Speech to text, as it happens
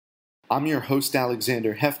I'm your host,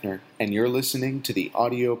 Alexander Hefner, and you're listening to the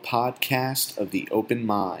audio podcast of The Open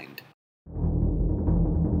Mind.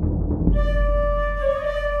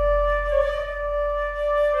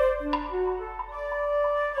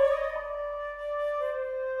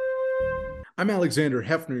 I'm Alexander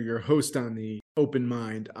Hefner, your host on The Open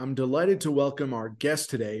Mind. I'm delighted to welcome our guests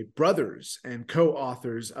today, brothers and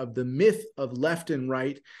co-authors of The Myth of Left and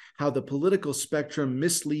Right, How the Political Spectrum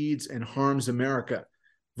Misleads and Harms America.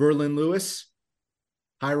 Verlin Lewis,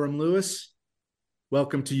 Hiram Lewis,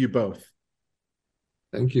 welcome to you both.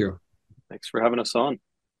 Thank you. Thanks for having us on.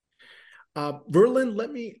 Verlin, let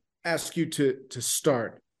me ask you to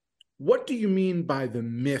start. What do you mean by the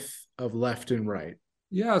myth of left and right?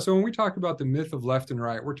 Yeah, so when we talk about the myth of left and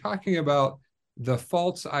right, we're talking about the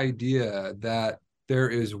false idea that there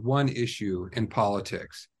is one issue in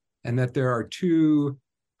politics and that there are two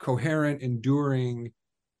coherent, enduring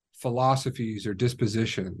philosophies or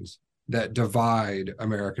dispositions that divide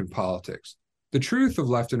American politics. The truth of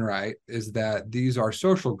left and right is that these are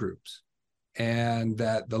social groups and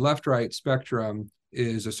that the left-right spectrum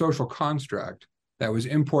is a social construct that was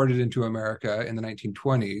imported into America in the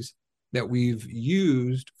 1920s that we've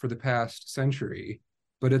used for the past century,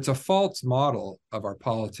 but it's a false model of our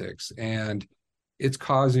politics, and it's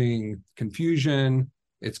causing confusion,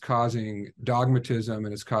 it's causing dogmatism,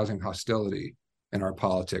 and it's causing hostility in our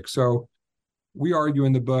politics. So we argue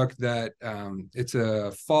in the book that it's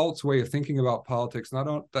a false way of thinking about politics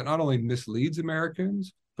that not only misleads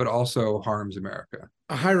Americans, but also harms America.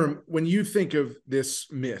 Hiram, when you think of this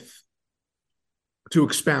myth, to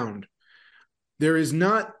expound, there is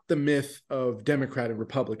not the myth of Democrat and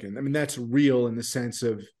Republican. I mean, that's real in the sense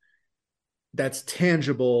of that's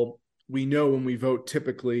tangible. We know when we vote,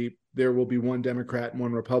 typically there will be one Democrat and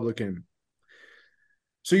one Republican.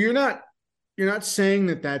 So you're not saying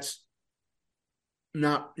that that's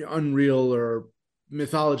not unreal or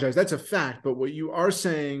mythologized. That's a fact. But what you are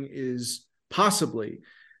saying is possibly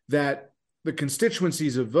that the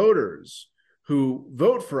constituencies of voters who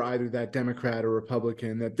vote for either that Democrat or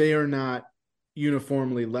Republican, that they are not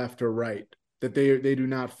uniformly left or right, that they do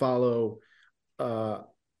not follow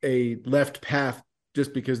a left path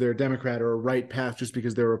just because they're a Democrat or a right path just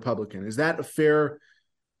because they're a Republican. Is that a fair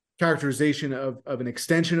characterization of an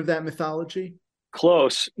extension of that mythology?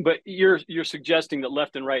 Close, but you're suggesting that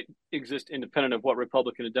left and right exist independent of what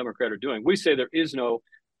Republican and Democrat are doing. We say there is no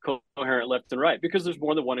coherent left and right because there's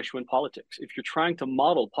more than one issue in politics. If you're trying to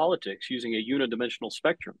model politics using a unidimensional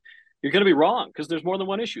spectrum, you're going to be wrong because there's more than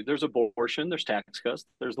one issue. There's abortion, there's tax cuts,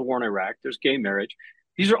 there's the war in Iraq, there's gay marriage.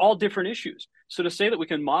 These are all different issues. So to say that we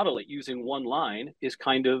can model it using one line is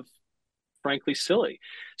kind of, frankly, silly.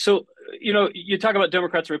 So, you talk about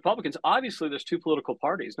Democrats and Republicans. Obviously, there's two political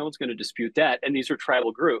parties. No one's going to dispute that. And these are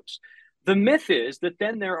tribal groups. The myth is that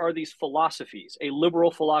then there are these philosophies, a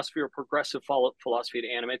liberal philosophy or progressive philosophy to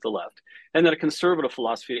animate the left, and then a conservative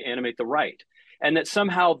philosophy to animate the right. And that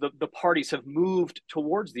somehow the parties have moved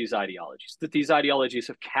towards these ideologies, that these ideologies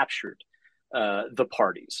have captured the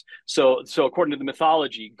parties. So according to the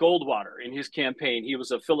mythology, Goldwater, in his campaign, he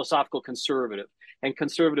was a philosophical conservative, and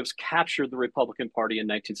conservatives captured the Republican Party in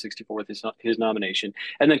 1964 with his nomination,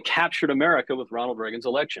 and then captured America with Ronald Reagan's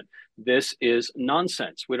election. This is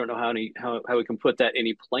nonsense. We don't know how we can put that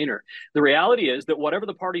any plainer. The reality is that whatever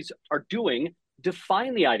the parties are doing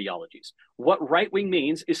define the ideologies. What right-wing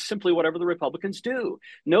means is simply whatever the Republicans do.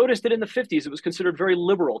 Notice that in the 50s, it was considered very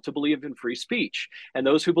liberal to believe in free speech, and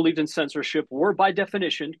those who believed in censorship were, by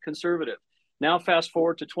definition, conservative. Now, fast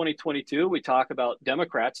forward to 2022, we talk about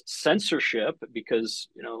Democrats' censorship because,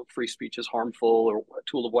 free speech is harmful or a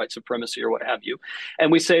tool of white supremacy or what have you,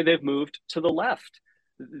 and we say they've moved to the left.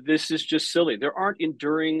 This is just silly. There aren't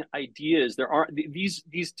enduring ideas. There aren't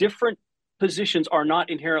these different positions are not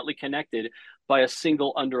inherently connected by a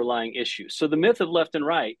single underlying issue. So the myth of left and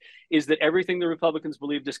right is that everything the Republicans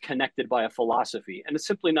believed is connected by a philosophy, and it's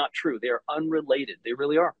simply not true. They are unrelated. They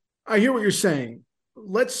really are. I hear what you're saying.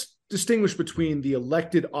 Let's distinguish between the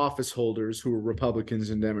elected office holders who are Republicans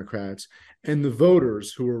and Democrats and the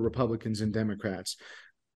voters who are Republicans and Democrats.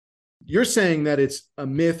 You're saying that it's a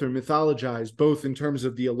myth or mythologized both in terms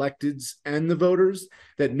of the electeds and the voters,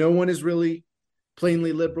 that no one is really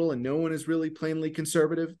plainly liberal and no one is really plainly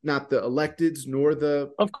conservative, not the electeds nor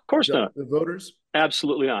the voters?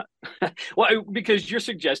 Absolutely not. Well, because you're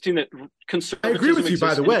suggesting that conservatism. I agree with you,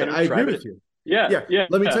 by the way. I agree with you. Yeah.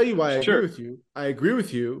 Let me tell you why I agree with you. I agree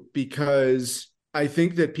with you because I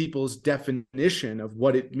think that people's definition of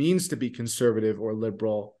what it means to be conservative or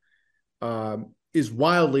liberal is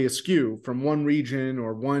wildly askew from one region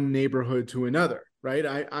or one neighborhood to another, right?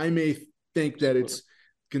 I may think that it's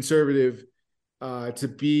conservative to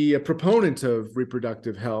be a proponent of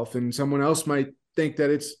reproductive health, and someone else might think that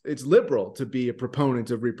it's liberal to be a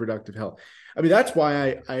proponent of reproductive health. I mean, that's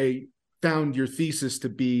why I found your thesis to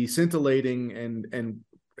be scintillating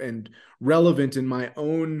and relevant in my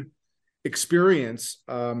own experience,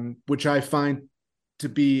 which I find to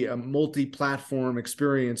be a multi-platform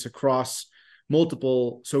experience across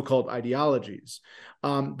multiple so-called ideologies.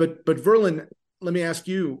 But Verlin, let me ask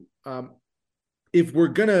you, if we're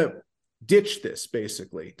going to ditch this,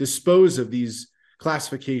 basically dispose of these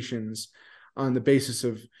classifications on the basis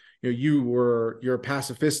of, you're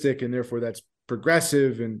pacifistic and therefore that's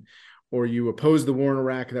progressive, or you oppose the war in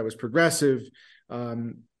Iraq and that was progressive.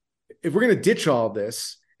 If we're going to ditch all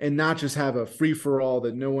this and not just have a free-for-all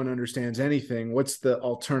that no one understands anything, what's the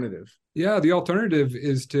alternative? Yeah, the alternative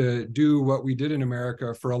is to do what we did in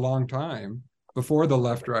America for a long time before the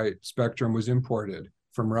left-right spectrum was imported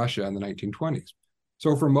from Russia in the 1920s.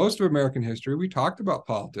 So for most of American history, we talked about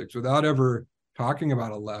politics without ever talking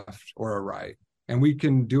about a left or a right. And we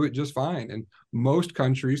can do it just fine. And most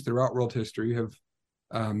countries throughout world history have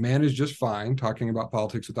managed just fine talking about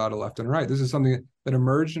politics without a left and a right. This is something that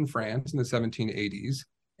emerged in France in the 1780s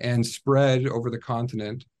and spread over the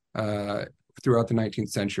continent throughout the 19th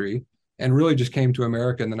century, and really just came to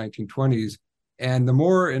America in the 1920s. And the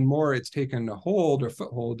more and more it's taken a hold or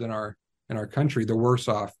foothold in our country, the worse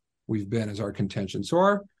off we've been, as our contention.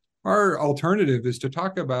 So our alternative is to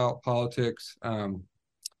talk about politics on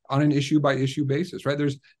an issue by issue basis, right?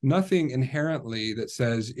 There's nothing inherently that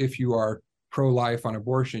says if you are pro-life on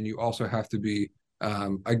abortion, you also have to be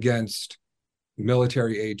against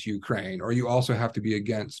military aid to Ukraine, or you also have to be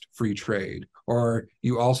against free trade, or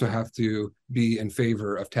you also have to be in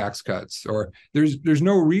favor of tax cuts, or there's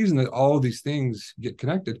no reason that all of these things get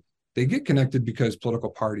connected. They get connected because political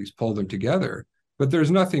parties pull them together, but there's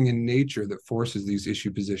nothing in nature that forces these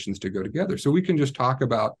issue positions to go together. So we can just talk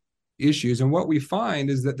about issues, and what we find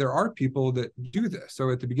is that there are people that do this. So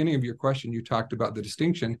at the beginning of your question, you talked about the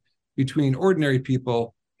distinction between ordinary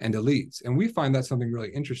people and elites, and we find that something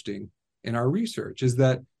really interesting in our research, is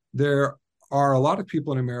that there are a lot of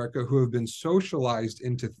people in America who have been socialized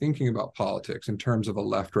into thinking about politics in terms of a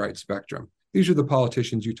left-right spectrum. These are the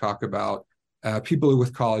politicians you talk about, people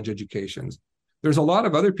with college educations. There's a lot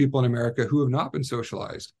of other people in America who have not been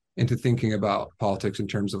socialized into thinking about politics in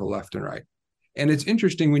terms of a left and right. And it's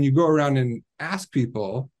interesting when you go around and ask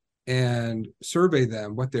people and survey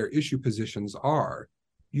them what their issue positions are,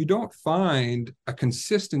 you don't find a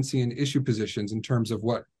consistency in issue positions in terms of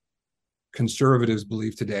what conservatives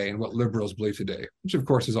believe today and what liberals believe today, which of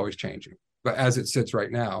course is always changing. But as it sits right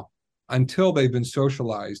now, until they've been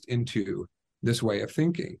socialized into this way of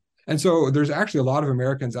thinking. And so there's actually a lot of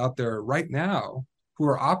Americans out there right now who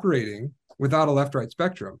are operating without a left-right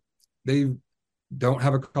spectrum. They don't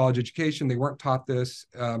have a college education. They weren't taught this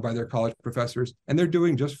by their college professors, and they're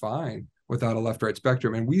doing just fine without a left-right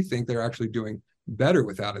spectrum. And we think they're actually doing better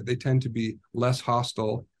without it. They tend to be less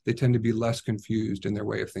hostile. They tend to be less confused in their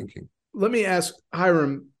way of thinking. Let me ask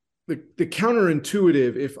Hiram, the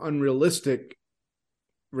counterintuitive, if unrealistic,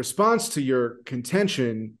 response to your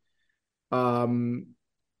contention, the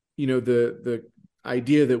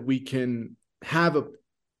idea that we can have a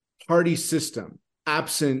party system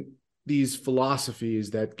absent these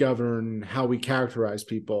philosophies that govern how we characterize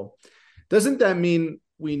people. Doesn't that mean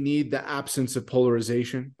we need the absence of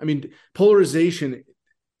polarization? I mean, polarization,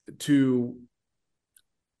 to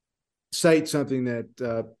cite something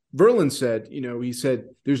that Verlin said, he said,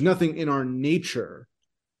 there's nothing in our nature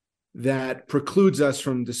that precludes us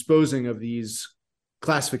from disposing of these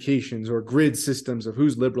classifications or grid systems of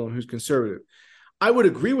who's liberal and who's conservative. I would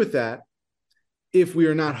agree with that if we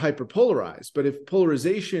are not hyperpolarized. But if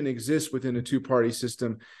polarization exists within a two-party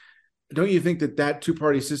system, don't you think that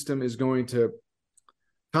two-party system is going to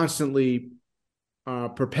constantly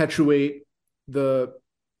perpetuate the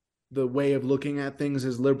way of looking at things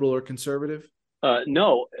as liberal or conservative?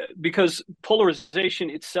 No, because polarization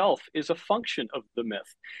itself is a function of the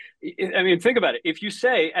myth. I mean, think about it. If you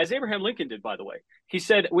say, as Abraham Lincoln did, by the way, he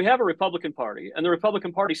said, we have a Republican Party, and the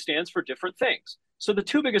Republican Party stands for different things. So the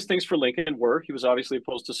two biggest things for Lincoln were, he was obviously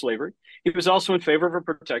opposed to slavery. He was also in favor of a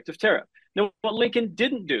protective tariff. Now, what Lincoln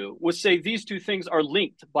didn't do was say these two things are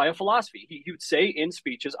linked by a philosophy. He would say in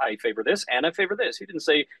speeches, I favor this and I favor this. He didn't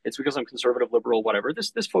say it's because I'm conservative, liberal, whatever.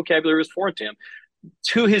 This vocabulary is foreign to him,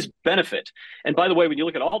 to his benefit. And by the way, when you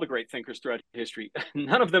look at all the great thinkers throughout history,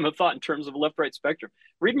 none of them have thought in terms of a left-right spectrum.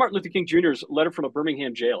 Read Martin Luther King Jr.'s letter from a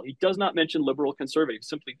Birmingham jail. He does not mention liberal conservative. He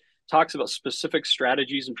simply talks about specific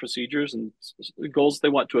strategies and procedures and goals they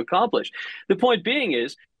want to accomplish. The point being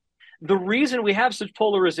is The reason we have such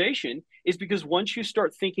polarization is because once you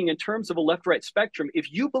start thinking in terms of a left-right spectrum,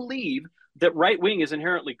 if you believe that right wing is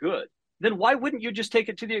inherently good, then why wouldn't you just take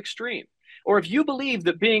it to the extreme? Or if you believe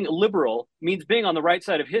that being liberal means being on the right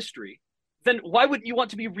side of history, then why wouldn't you want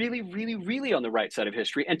to be really, really, really on the right side of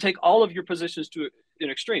history and take all of your positions to an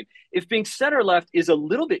extreme? If being center left is a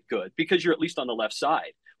little bit good because you're at least on the left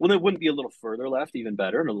side, well, then wouldn't be a little further left even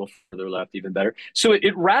better, and a little further left even better. So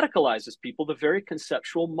it radicalizes people, the very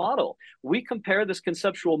conceptual model. We compare this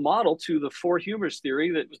conceptual model to the four humors theory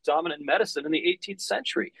that was dominant in medicine in the 18th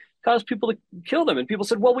century. Caused people to kill them. And people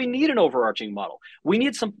said, well, we need an overarching model. We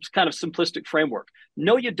need some kind of simplistic framework.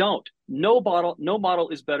 No, you don't. No model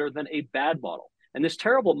is better than a bad model. And this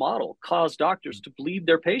terrible model caused doctors to bleed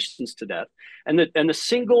their patients to death. And the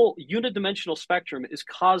single unidimensional spectrum is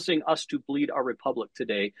causing us to bleed our republic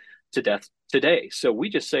today to death today. So we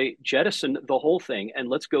just say jettison the whole thing and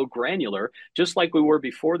let's go granular, just like we were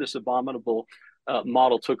before this abominable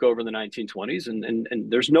model took over in the 1920s.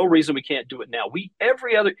 And there's no reason we can't do it now.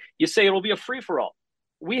 You say it'll be a free-for-all.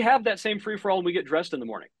 We have that same free-for-all when we get dressed in the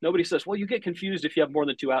morning. Nobody says, well, you get confused if you have more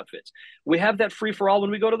than two outfits. We have that free-for-all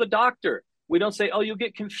when we go to the doctor. We don't say, oh, you'll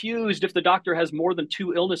get confused if the doctor has more than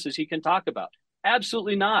two illnesses he can talk about.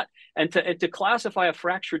 Absolutely not. And to classify a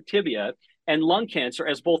fractured tibia and lung cancer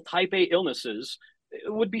as both type A illnesses,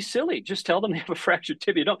 it would be silly. Just tell them they have a fractured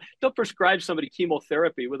tibia. Don't prescribe somebody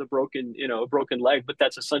chemotherapy with a broken leg, but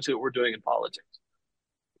that's essentially what we're doing in politics.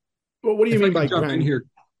 Well, what do you mean by jump in here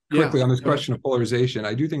quickly on this question of polarization?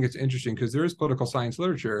 I do think it's interesting because there is political science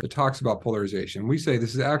literature that talks about polarization. We say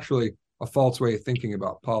this is actually a false way of thinking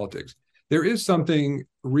about politics. There is something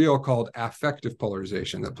real called affective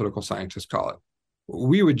polarization that political scientists call it.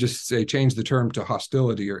 We would just say change the term to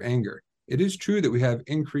hostility or anger. It is true that we have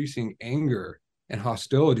increasing anger and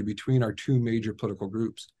hostility between our two major political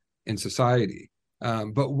groups in society.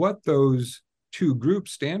 But what those two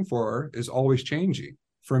groups stand for is always changing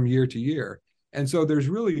from year to year. And so there's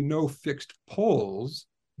really no fixed poles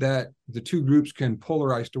that the two groups can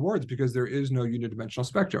polarize towards because there is no unidimensional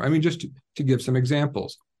spectrum. I mean, just to give some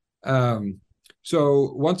examples.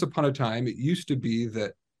 So once upon a time, it used to be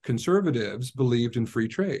that conservatives believed in free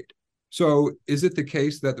trade. So is it the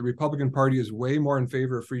case that the Republican Party is way more in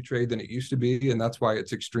favor of free trade than it used to be, and that's why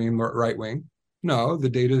it's extreme right wing? No, the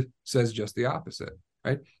data says just the opposite,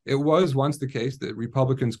 right? It was once the case that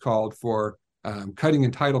Republicans called for cutting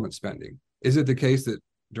entitlement spending. Is it the case that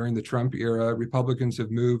during the Trump era, Republicans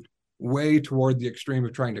have moved way toward the extreme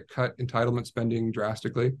of trying to cut entitlement spending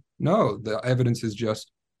drastically? No, the evidence is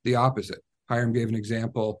just the opposite. Hiram gave an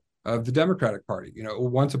example of the Democratic Party.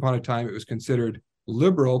 Once upon a time, it was considered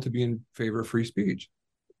liberal to be in favor of free speech.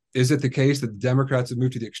 Is it the case that the Democrats have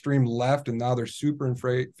moved to the extreme left and now they're super in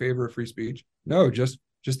favor of free speech? No, just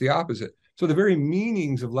the opposite. So the very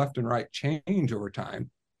meanings of left and right change over time.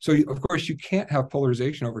 So of course you can't have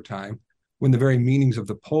polarization over time when the very meanings of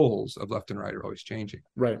the poles of left and right are always changing.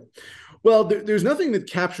 Right. Well, there's nothing that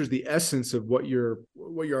captures the essence of what you're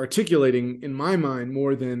articulating in my mind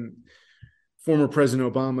more than former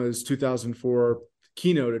President Obama's 2004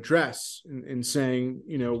 keynote address in saying,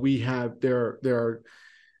 we have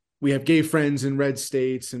gay friends in red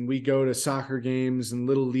states and we go to soccer games and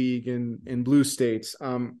little league in blue states.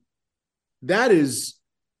 That is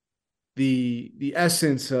the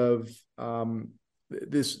essence of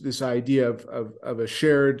this idea of a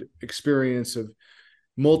shared experience of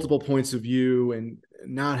multiple points of view and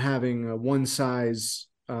not having a one size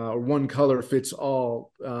or one color fits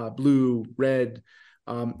all, blue, red.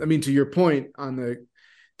 To your point on the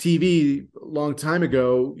TV a long time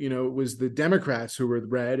ago, it was the Democrats who were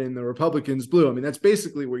red and the Republicans blue. That's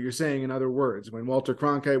basically what you're saying in other words. When Walter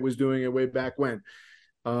Cronkite was doing it way back when,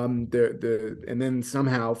 and then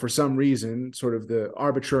somehow, for some reason, sort of the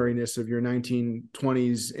arbitrariness of your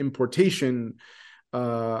 1920s importation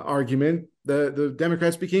argument, the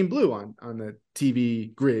Democrats became blue on the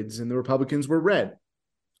TV grids and the Republicans were red.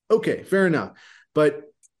 Okay, fair enough. But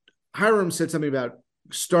Hiram said something about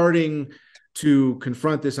starting to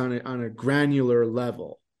confront this on a granular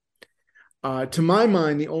level. To my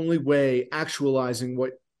mind, the only way actualizing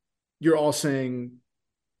what you're all saying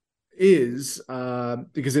is,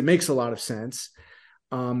 because it makes a lot of sense,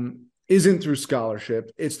 isn't through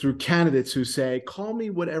scholarship. It's through candidates who say, call me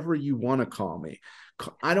whatever you want to call me.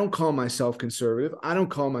 I don't call myself conservative. I don't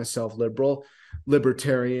call myself liberal,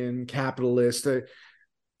 libertarian, capitalist.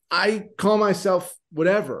 I call myself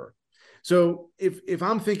whatever. So if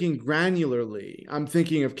I'm thinking granularly, I'm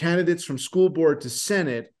thinking of candidates from school board to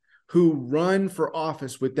Senate who run for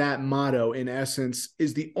office with that motto, in essence,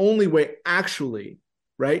 is the only way actually,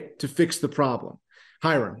 right, to fix the problem.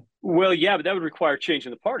 Hiram. Well, yeah, but that would require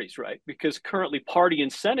changing the parties, right? Because currently party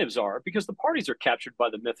incentives are because the parties are captured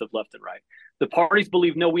by the myth of left and right. The parties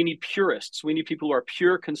believe, no, we need purists. We need people who are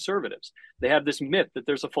pure conservatives. They have this myth that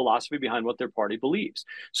there's a philosophy behind what their party believes.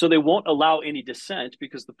 So they won't allow any dissent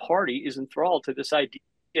because the party is enthralled to this idea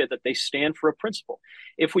that they stand for a principle.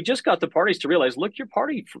 If we just got the parties to realize, look, your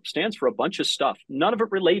party stands for a bunch of stuff, none of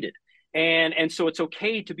it related. And so it's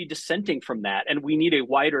okay to be dissenting from that, and we need a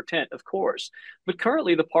wider tent, of course. But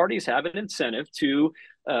currently, the parties have an incentive to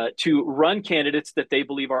run candidates that they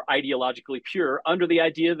believe are ideologically pure under the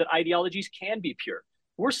idea that ideologies can be pure.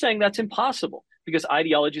 We're saying that's impossible because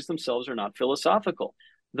ideologies themselves are not philosophical.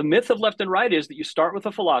 The myth of left and right is that you start with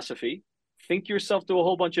a philosophy, think yourself through a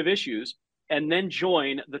whole bunch of issues, and then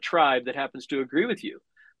join the tribe that happens to agree with you.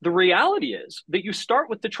 The reality is that you start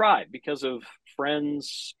with the tribe because of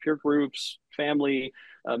friends, peer groups, family,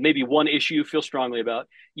 maybe one issue you feel strongly about.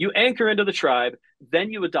 You anchor into the tribe, then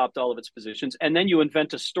you adopt all of its positions, and then you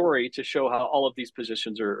invent a story to show how all of these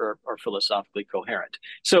positions are philosophically coherent.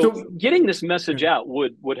 So getting this message out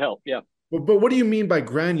would help. Yeah. But what do you mean by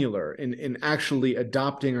granular in actually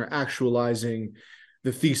adopting or actualizing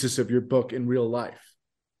the thesis of your book in real life?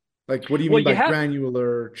 Like, what do you mean by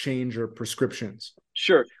granular change or prescriptions?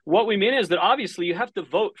 Sure. What we mean is that obviously you have to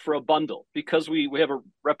vote for a bundle because we have a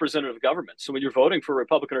representative government. So when you're voting for a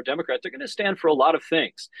Republican or Democrat, they're going to stand for a lot of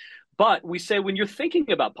things. But we say when you're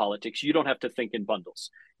thinking about politics, you don't have to think in bundles.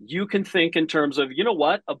 You can think in terms of, you know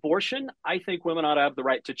what, abortion, I think women ought to have the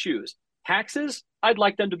right to choose. Taxes, I'd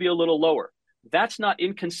like them to be a little lower. That's not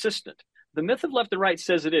inconsistent. The myth of left and right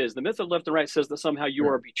says it is. The myth of left and right says that somehow you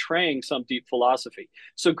are betraying some deep philosophy.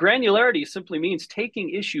 So granularity simply means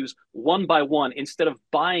taking issues one by one instead of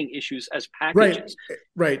buying issues as packages.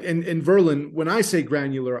 Right. And Verlin, when I say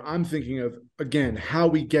granular, I'm thinking of, again, how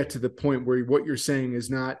we get to the point where what you're saying is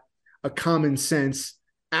not a common sense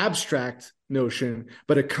abstract notion,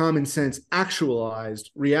 but a common sense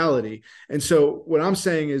actualized reality. And so what I'm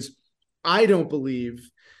saying is, I don't believe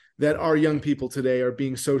that our young people today are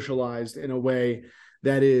being socialized in a way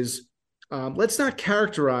that is, let's not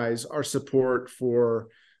characterize our support for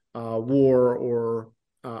war or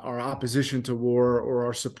our opposition to war or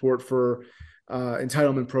our support for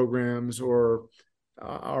entitlement programs or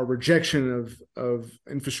our rejection of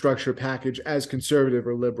infrastructure package as conservative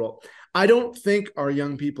or liberal. I don't think our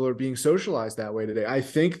young people are being socialized that way today. I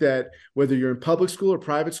think that whether you're in public school or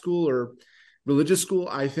private school or religious school,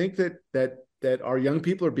 I think that our young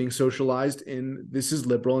people are being socialized in this is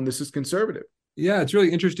liberal and this is conservative. Yeah, it's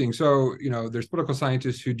really interesting. So, there's political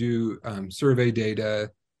scientists who do survey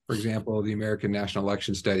data. For example, the American National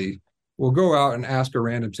Election Study will go out and ask a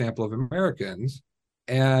random sample of Americans,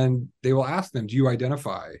 and they will ask them, do you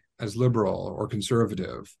identify as liberal or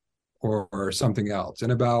conservative or something else?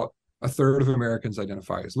 And about a third of Americans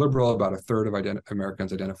identify as liberal, about a third of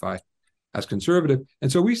Americans identify as conservative.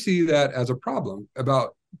 And so we see that as a problem.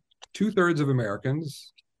 About 2/3 of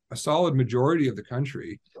Americans, a solid majority of the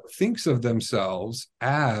country, thinks of themselves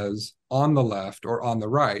as on the left or on the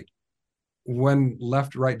right when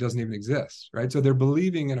left-right doesn't even exist, right? So they're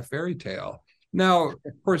believing in a fairy tale. Now,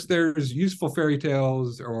 of course, there's useful fairy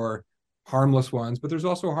tales or harmless ones, but there's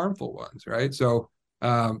also harmful ones, right? So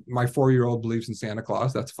my 4-year-old believes in Santa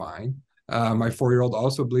Claus. That's fine. My 4-year-old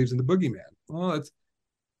also believes in the boogeyman. Well, it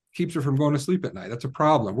keeps her from going to sleep at night. That's a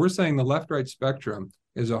problem. We're saying the left-right spectrum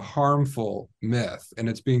is a harmful myth, and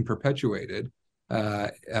it's being perpetuated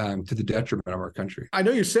to the detriment of our country. I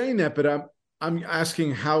know you're saying that, but I'm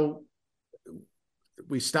asking how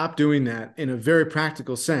we stop doing that in a very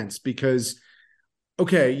practical sense. Because,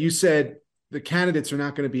 okay, you said the candidates are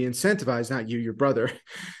not going to be incentivized. Not you, your brother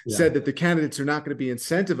said that the candidates are not going to be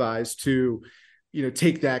incentivized to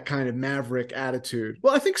take that kind of maverick attitude.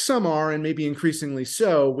 Well, I think some are, and maybe increasingly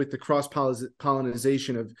so, with the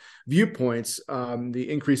cross-pollination of viewpoints, the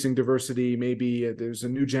increasing diversity. Maybe there's a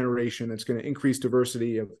new generation that's going to increase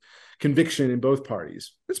diversity of conviction in both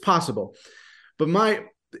parties. It's possible. But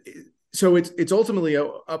so it's ultimately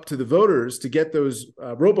up to the voters to get those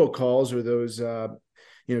robocalls or those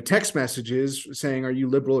text messages saying, are you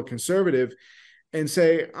liberal or conservative? And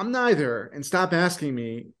say, I'm neither, and stop asking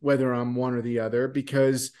me whether I'm one or the other,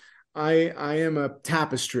 because I am a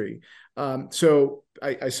tapestry. So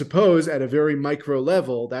I suppose at a very micro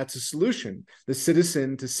level, that's a solution. The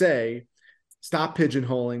citizen to say, stop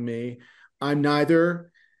pigeonholing me. I'm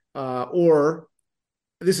neither, or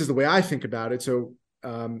this is the way I think about it. So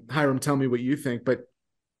Hiram, tell me what you think, but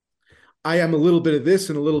I am a little bit of this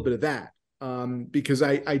and a little bit of that. because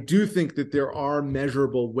I do think that there are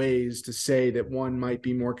measurable ways to say that one might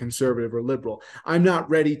be more conservative or liberal. I'm not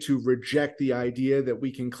ready to reject the idea that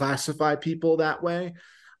we can classify people that way,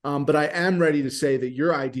 but I am ready to say that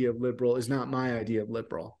your idea of liberal is not my idea of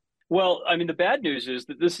liberal. Well, I mean, the bad news is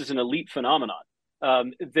that this is an elite phenomenon.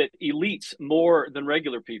 That elites more than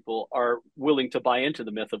regular people are willing to buy into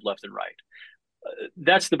the myth of left and right.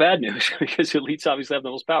 That's the bad news because elites obviously have the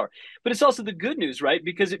most power. But it's also the good news, right?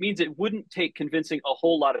 Because it means it wouldn't take convincing a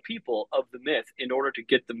whole lot of people of the myth in order to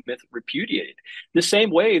get the myth repudiated. The same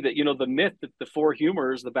way that, the myth that the four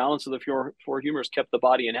humors, the balance of the four humors kept the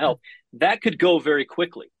body in health, that could go very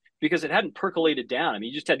quickly because it hadn't percolated down. I mean,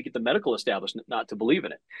 you just had to get the medical establishment not to believe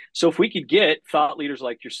in it. So if we could get thought leaders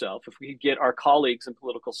like yourself, if we could get our colleagues in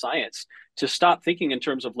political science to stop thinking in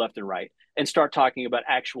terms of left and right and start talking about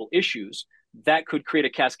actual issues, that could create a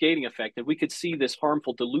cascading effect, and we could see this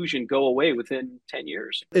harmful delusion go away within 10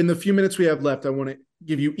 years. In the few minutes we have left, I want to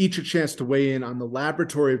give you each a chance to weigh in on the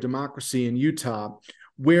Laboratory of Democracy in Utah,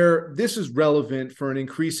 where this is relevant for an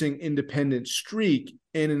increasing independent streak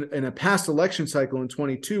in a past election cycle in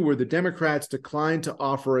 22, where the Democrats declined to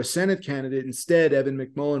offer a Senate candidate. Instead, Evan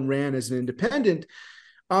McMullin ran as an independent.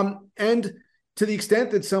 And to the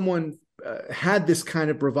extent that someone had this kind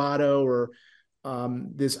of bravado or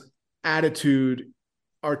this attitude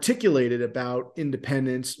articulated about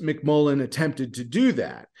independence, McMullin attempted to do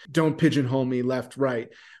that. Don't pigeonhole me left, right.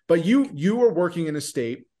 But you are working in a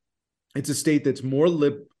state. It's a state that's more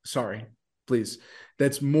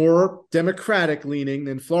that's more Democratic leaning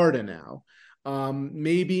than Florida now.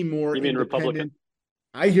 Maybe more. You mean Republican?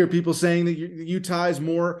 I hear people saying that Utah is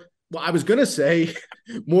more. Well, I was going to say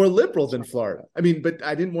more liberal than Florida. I mean, but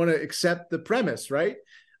I didn't want to accept the premise, right?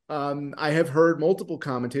 I have heard multiple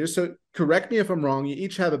commentators, so correct me if I'm wrong. You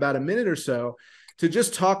each have about a minute or so to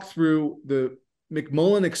just talk through the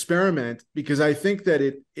McMullin experiment, because I think that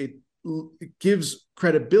it gives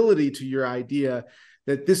credibility to your idea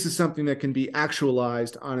that this is something that can be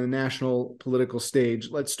actualized on a national political stage.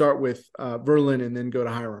 Let's start with Verlin and then go to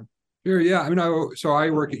Hiram. Sure, yeah. I mean, I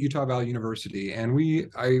work at Utah Valley University, and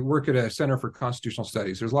I work at a Center for Constitutional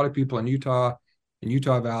Studies. There's a lot of people in Utah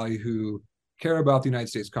Valley who care about the United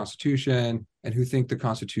States Constitution and who think the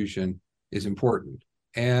Constitution is important.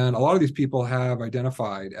 And a lot of these people have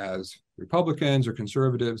identified as Republicans or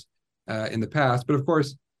conservatives in the past. But of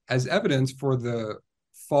course, as evidence for the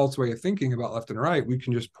false way of thinking about left and right, we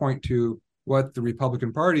can just point to what the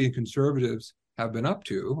Republican Party and conservatives have been up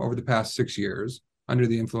to over the past 6 years under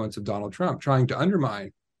the influence of Donald Trump, trying to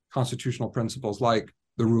undermine constitutional principles like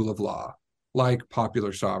the rule of law, like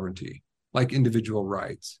popular sovereignty, like individual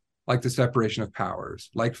rights, like the separation of powers,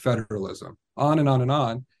 like federalism, on and on and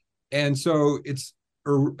on. And so it's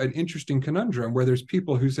an interesting conundrum where there's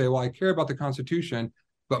people who say, well, I care about the Constitution,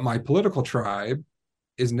 but my political tribe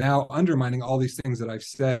is now undermining all these things that I've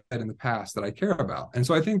said in the past that I care about. And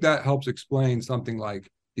so I think that helps explain something like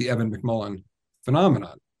the Evan McMullin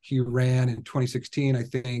phenomenon. He ran in 2016, I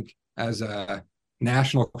think, as a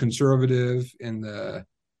national conservative in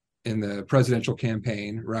the presidential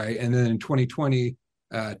campaign, right? And then in 2020,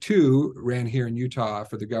 ran here in Utah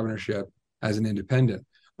for the governorship as an independent.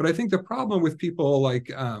 But I think the problem with people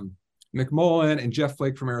like McMullin and Jeff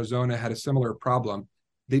Flake from Arizona had a similar problem.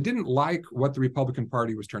 They didn't like what the Republican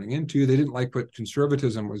Party was turning into. They didn't like what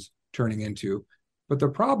conservatism was turning into. But the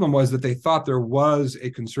problem was that they thought there was a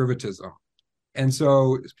conservatism. And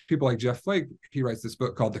so people like Jeff Flake, he writes this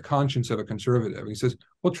book called The Conscience of a Conservative. And he says,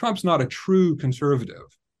 well, Trump's not a true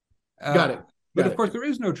conservative. Got it. But of course, there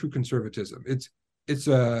is no true conservatism. It's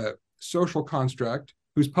a social construct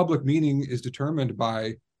whose public meaning is determined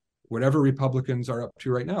by whatever Republicans are up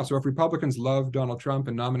to right now. So if Republicans love Donald Trump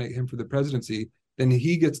and nominate him for the presidency, then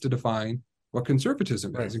he gets to define what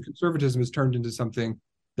conservatism is. And conservatism is turned into something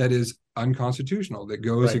that is unconstitutional, that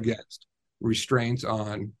goes against restraints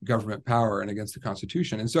on government power and against the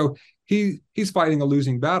Constitution. And so he's fighting a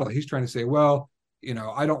losing battle. He's trying to say, well,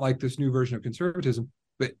 I don't like this new version of conservatism,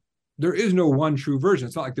 but there is no one true version.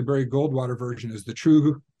 It's not like the Barry Goldwater version is the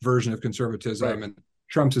true version of conservatism and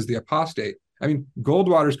Trump's is the apostate. I mean,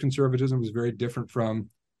 Goldwater's conservatism was very different from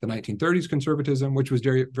the 1930s conservatism, which was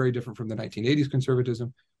very, very different from the 1980s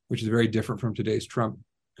conservatism, which is very different from today's Trump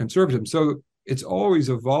conservatism. So it's always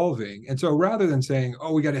evolving. And so rather than saying,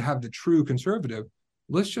 oh, we got to have the true conservative,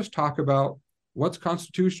 let's just talk about what's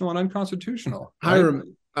constitutional and unconstitutional.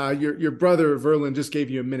 Hiram, your brother Verlin just gave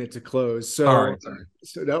you a minute to close. So,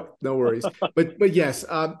 so no worries. but yes,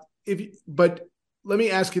 but let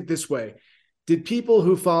me ask it this way. Did people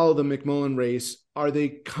who follow the McMullin race, are they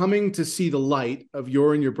coming to see the light of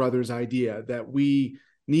your and your brother's idea that we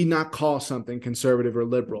need not call something conservative or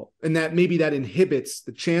liberal, and that maybe that inhibits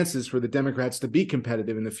the chances for the Democrats to be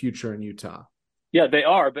competitive in the future in Utah. Yeah, they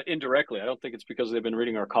are, but indirectly. I don't think it's because they've been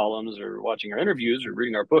reading our columns or watching our interviews or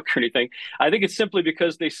reading our book or anything. I think it's simply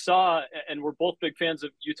because they saw, and we're both big fans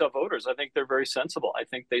of Utah voters. I think they're very sensible. I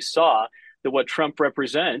think they saw that what Trump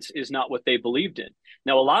represents is not what they believed in.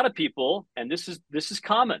 Now, a lot of people, and this is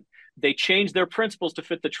common, they changed their principles to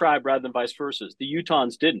fit the tribe rather than vice versa. The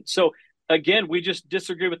Utahns didn't. So again, we just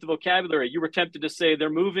disagree with the vocabulary. You were tempted to say they're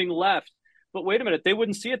moving left. But wait a minute, they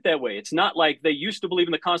wouldn't see it that way. It's not like they used to believe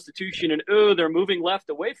in the Constitution and, they're moving left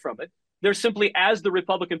away from it. They're simply, as the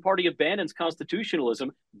Republican Party abandons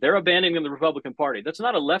constitutionalism, they're abandoning the Republican Party. That's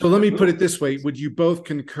not a left. So let me put it this way. Would you both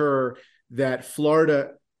concur that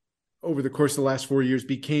Florida, over the course of the last 4 years,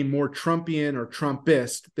 became more Trumpian or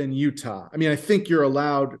Trumpist than Utah? I mean, I think you're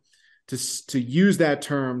allowed to use that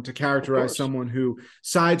term to characterize someone who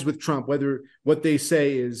sides with Trump, whether what they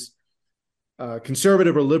say is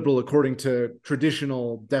conservative or liberal according to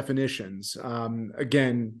traditional definitions.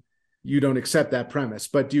 Again, you don't accept that premise,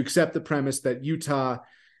 but do you accept the premise that Utah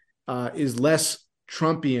is less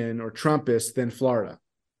Trumpian or Trumpist than Florida?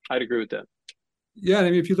 I'd agree with that. Yeah, I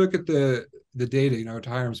mean, if you look at the data, to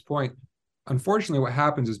Hiram's point, unfortunately what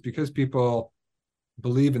happens is because people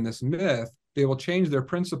believe in this myth, they will change their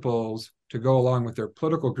principles to go along with their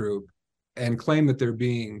political group and claim that they're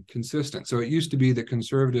being consistent. So it used to be that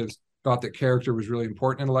conservatives thought that character was really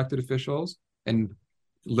important in elected officials and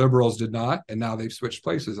liberals did not, and now they've switched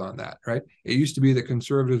places on that, right? It used to be that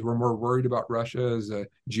conservatives were more worried about Russia as a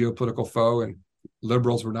geopolitical foe and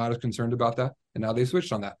liberals were not as concerned about that, and now they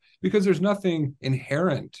switched on that because there's nothing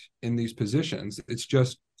inherent in these positions. It's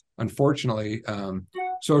just, unfortunately,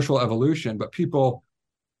 social evolution, but people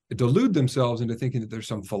delude themselves into thinking that there's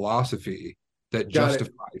some philosophy that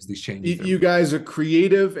justifies these changes. You guys are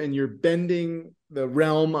creative and you're bending the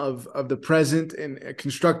realm of the present in a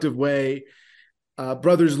constructive way.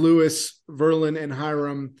 Brothers Lewis, Verlin, and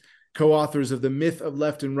Hiram, co-authors of The Myth of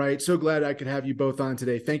Left and Right. So glad I could have you both on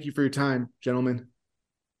today. Thank you for your time, gentlemen.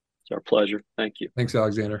 It's our pleasure. Thank you. Thanks,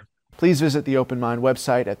 Alexander. Please visit the Open Mind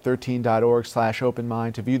website at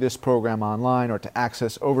 13.org/openmind to view this program online or to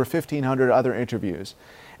access over 1,500 other interviews.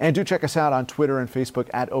 And do check us out on Twitter and Facebook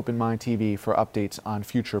at Open Mind TV for updates on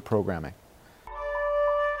future programming.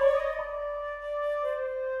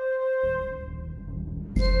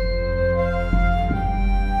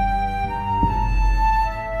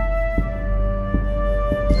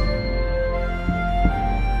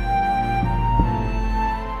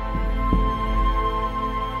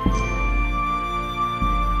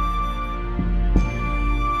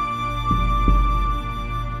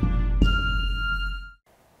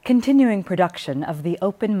 Continuing production of The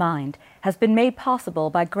Open Mind has been made possible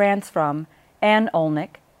by grants from Ann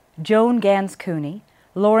Olnick, Joan Gans Cooney,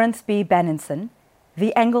 Lawrence B. Benenson,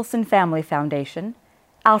 the Engelson Family Foundation,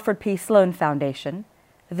 Alfred P. Sloan Foundation,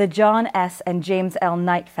 the John S. and James L.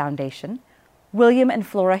 Knight Foundation, William and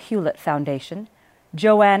Flora Hewlett Foundation,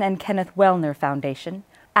 Joanne and Kenneth Wellner Foundation,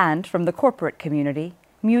 and from the corporate community,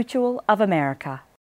 Mutual of America.